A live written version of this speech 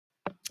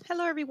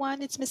Hello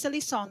everyone, it's Miss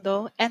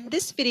Elizondo, and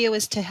this video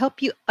is to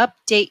help you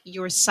update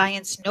your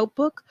science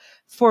notebook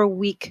for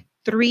week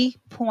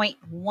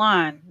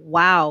 3.1.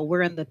 Wow,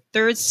 we're in the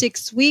third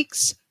 6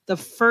 weeks, the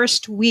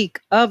first week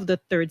of the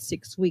third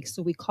 6 weeks.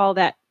 So we call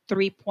that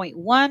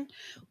 3.1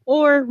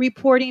 or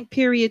reporting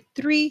period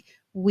 3,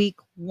 week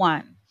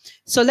 1.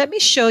 So let me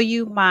show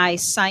you my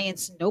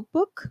science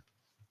notebook.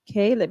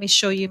 Okay, let me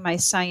show you my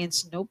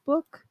science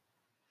notebook.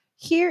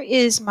 Here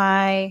is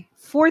my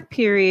fourth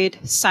period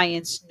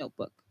science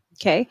notebook.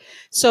 Okay,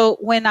 so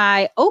when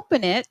I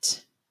open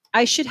it,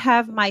 I should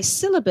have my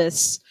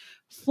syllabus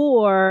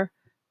for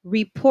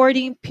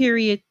reporting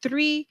period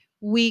 3,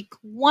 week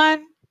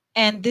 1,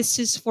 and this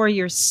is for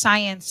your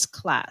science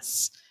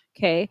class.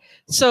 Okay,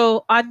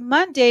 so on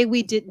Monday,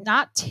 we did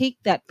not take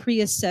that pre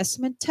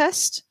assessment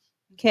test.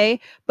 Okay,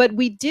 but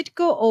we did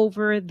go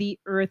over the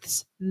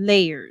Earth's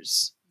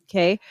layers.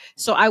 Okay,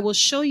 so I will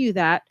show you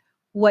that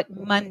what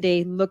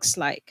Monday looks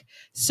like.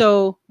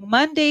 So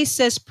Monday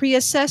says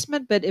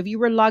pre-assessment, but if you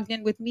were logged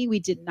in with me,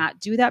 we did not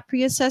do that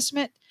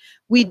pre-assessment.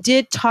 We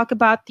did talk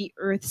about the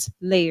Earth's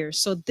layers.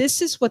 So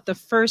this is what the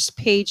first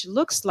page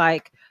looks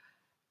like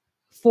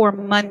for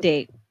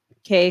Monday.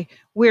 Okay,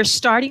 we're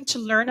starting to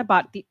learn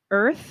about the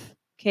Earth.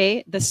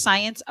 Okay, the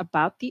science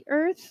about the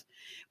Earth.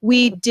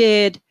 We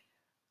did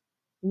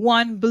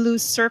one blue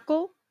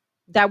circle.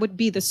 That would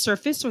be the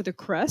surface or the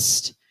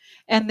crust.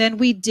 And then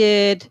we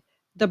did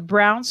the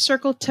brown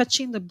circle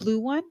touching the blue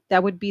one.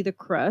 That would be the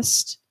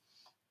crust.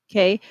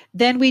 Okay.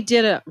 Then we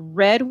did a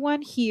red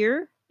one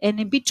here. And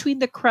in between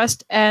the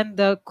crust and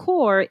the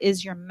core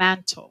is your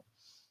mantle.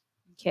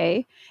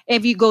 Okay.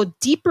 If you go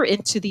deeper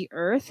into the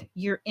earth,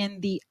 you're in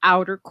the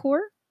outer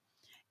core.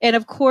 And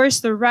of course,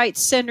 the right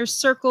center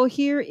circle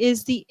here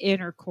is the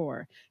inner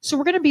core. So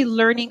we're going to be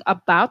learning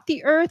about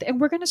the earth, and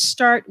we're going to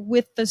start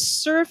with the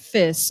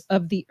surface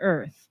of the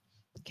earth.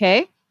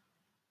 Okay.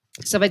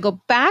 So if I go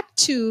back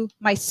to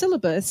my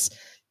syllabus,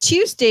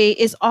 Tuesday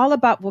is all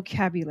about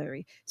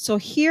vocabulary. So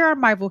here are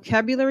my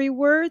vocabulary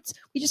words.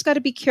 We just got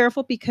to be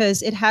careful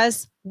because it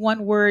has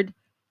one word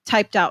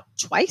typed out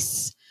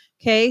twice.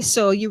 Okay.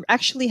 So you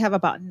actually have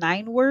about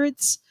 9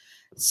 words.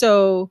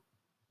 So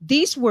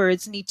these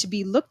words need to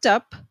be looked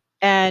up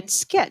and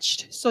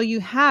sketched so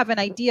you have an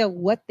idea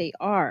what they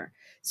are.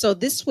 So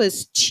this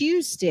was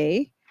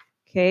Tuesday.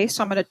 Okay.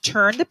 So I'm going to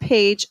turn the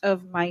page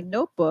of my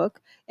notebook,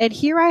 and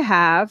here I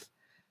have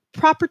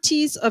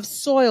properties of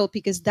soil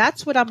because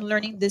that's what I'm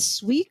learning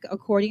this week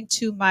according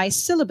to my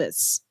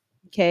syllabus.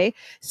 Okay.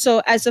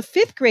 So as a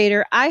fifth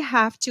grader, I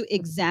have to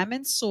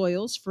examine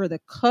soils for the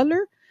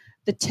color,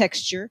 the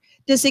texture.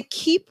 Does it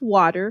keep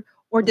water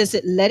or does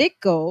it let it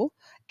go?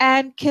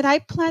 And can I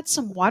plant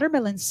some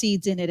watermelon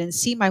seeds in it and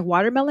see my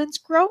watermelons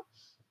grow?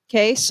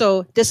 Okay.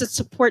 So does it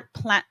support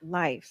plant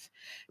life?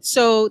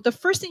 So the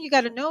first thing you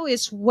got to know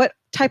is what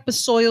type of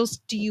soils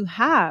do you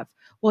have?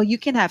 Well, you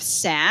can have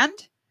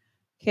sand.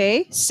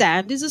 Okay,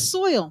 sand is a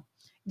soil.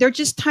 They're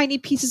just tiny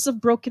pieces of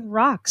broken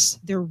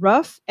rocks. They're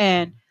rough,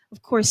 and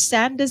of course,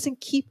 sand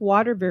doesn't keep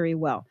water very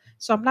well.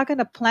 So I'm not going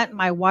to plant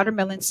my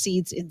watermelon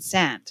seeds in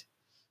sand.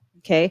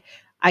 Okay,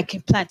 I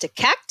can plant a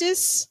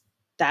cactus.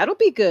 That'll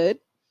be good.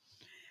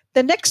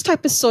 The next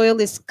type of soil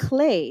is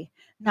clay.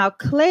 Now,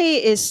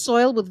 clay is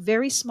soil with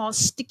very small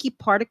sticky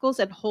particles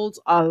and holds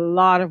a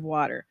lot of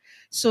water.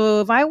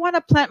 So if I want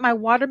to plant my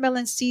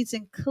watermelon seeds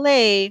in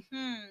clay,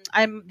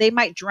 they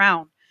might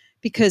drown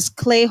because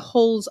clay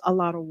holds a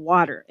lot of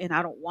water and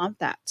I don't want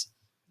that.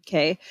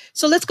 Okay.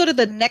 So let's go to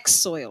the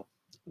next soil,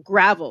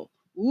 gravel.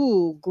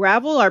 Ooh,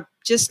 gravel are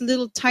just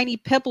little tiny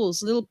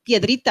pebbles, little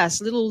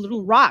piedritas,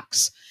 little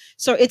rocks.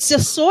 So it's a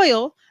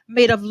soil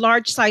made of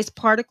large sized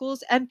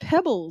particles and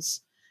pebbles.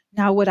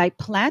 Now, would I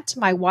plant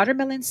my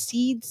watermelon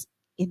seeds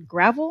in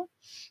gravel?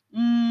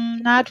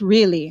 Not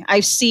really.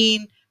 I've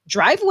seen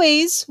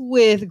driveways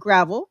with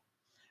gravel,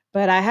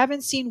 but I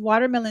haven't seen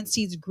watermelon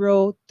seeds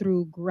grow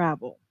through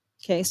gravel.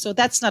 Okay, so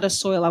that's not a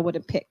soil I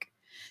would pick.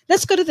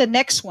 Let's go to the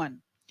next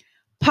one.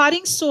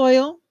 Potting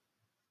soil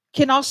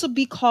can also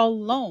be called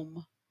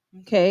loam.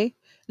 Okay,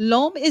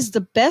 loam is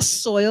the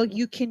best soil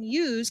you can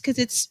use because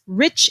it's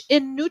rich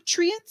in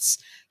nutrients.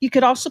 You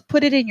could also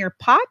put it in your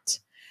pot.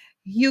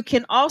 You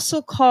can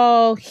also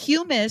call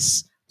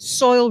humus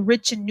soil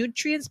rich in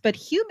nutrients, but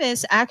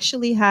humus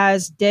actually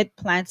has dead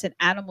plants and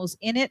animals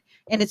in it,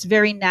 and it's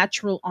very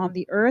natural on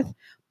the earth.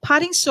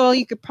 Potting soil,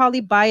 you could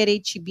probably buy at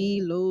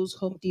HEB, Lowe's,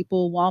 Home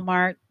Depot,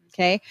 Walmart.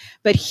 Okay.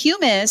 But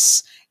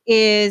humus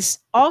is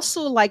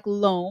also like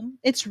loam.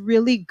 It's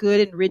really good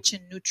and rich in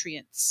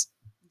nutrients.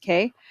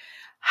 Okay.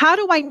 How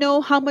do I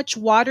know how much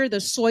water the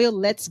soil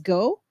lets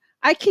go?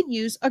 I can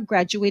use a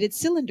graduated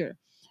cylinder.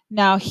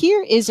 Now,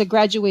 here is a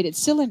graduated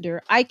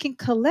cylinder. I can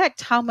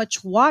collect how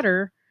much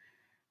water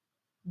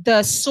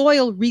the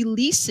soil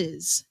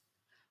releases.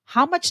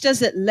 How much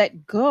does it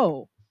let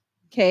go?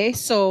 Okay,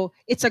 so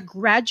it's a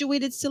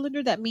graduated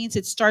cylinder. That means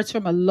it starts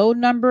from a low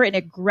number and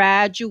it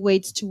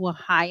graduates to a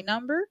high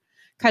number,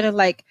 kind of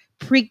like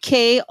pre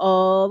K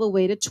all the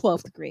way to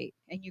 12th grade,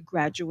 and you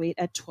graduate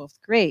at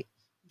 12th grade.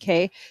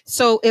 Okay,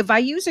 so if I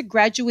use a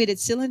graduated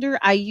cylinder,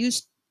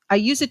 I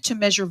use it to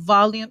measure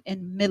volume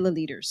in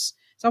milliliters.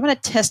 So I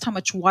want to test how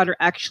much water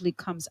actually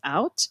comes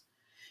out.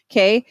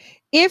 Okay.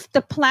 If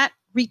the plant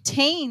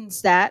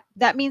retains that,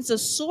 that means the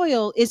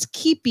soil is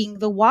keeping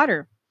the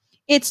water.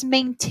 It's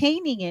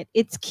maintaining it.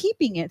 It's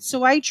keeping it.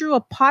 So I drew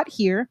a pot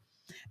here,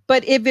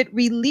 but if it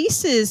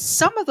releases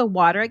some of the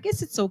water, I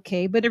guess it's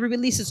okay. But if it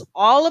releases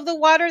all of the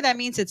water, that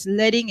means it's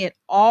letting it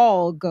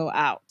all go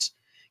out.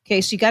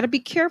 Okay. So you got to be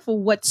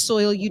careful what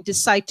soil you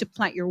decide to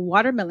plant your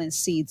watermelon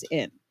seeds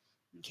in.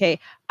 Okay.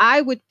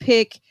 I would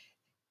pick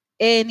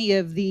any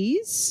of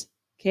these.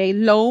 Okay.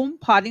 Loam,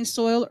 potting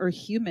soil, or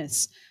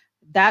humus.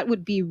 That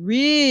would be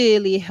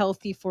really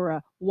healthy for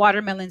a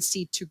watermelon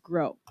seed to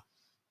grow.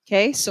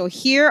 Okay. So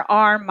here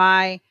are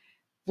my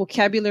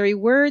vocabulary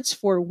words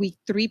for week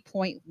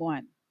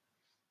 3.1.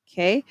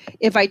 Okay.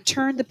 If I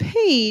turn the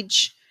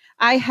page,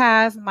 I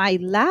have my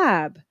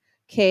lab.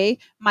 Okay.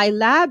 My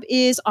lab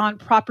is on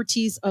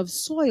properties of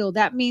soil.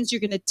 That means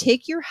you're going to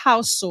take your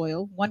house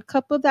soil, 1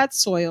 cup of that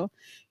soil.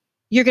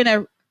 You're going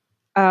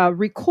to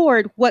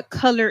record what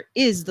color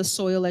is the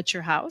soil at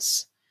your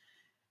house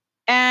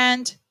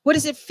and what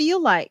does it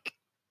feel like?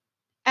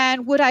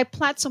 And would I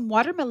plant some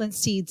watermelon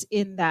seeds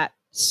in that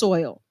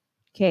soil?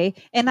 Okay.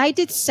 And I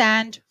did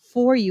sand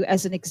for you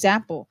as an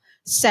example.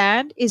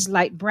 Sand is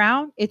light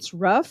brown, it's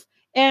rough,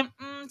 and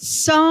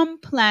some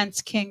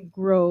plants can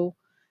grow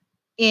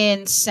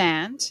in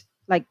sand,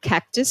 like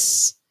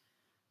cactus.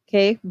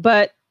 Okay.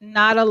 But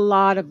not a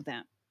lot of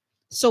them.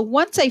 So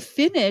once I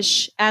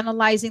finish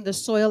analyzing the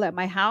soil at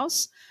my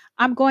house,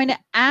 I'm going to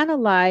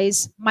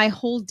analyze my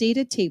whole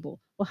data table.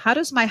 Well, how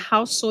does my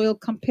house soil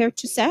compare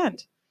to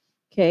sand?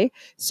 Okay,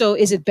 so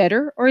is it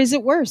better or is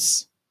it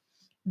worse?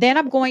 Then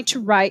I'm going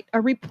to write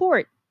a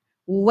report.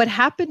 What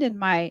happened in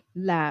my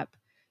lab?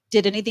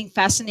 Did anything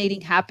fascinating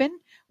happen?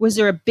 Was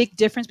there a big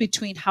difference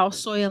between house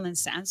soil and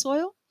sand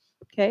soil?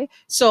 Okay,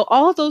 so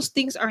all those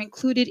things are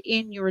included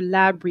in your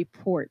lab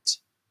report.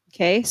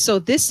 Okay, so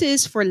this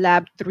is for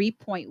lab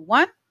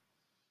 3.1.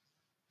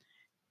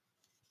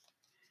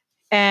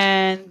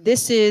 And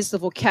this is the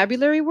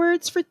vocabulary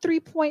words for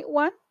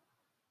 3.1.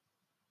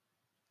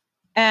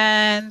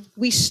 And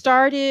we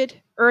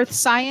started earth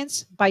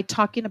science by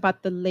talking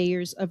about the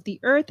layers of the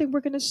earth. And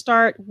we're going to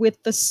start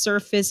with the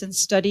surface and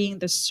studying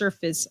the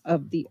surface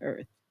of the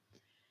earth.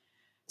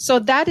 So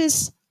that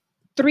is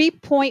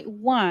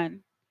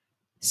 3.1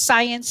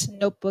 Science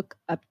Notebook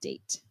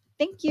Update.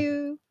 Thank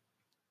you.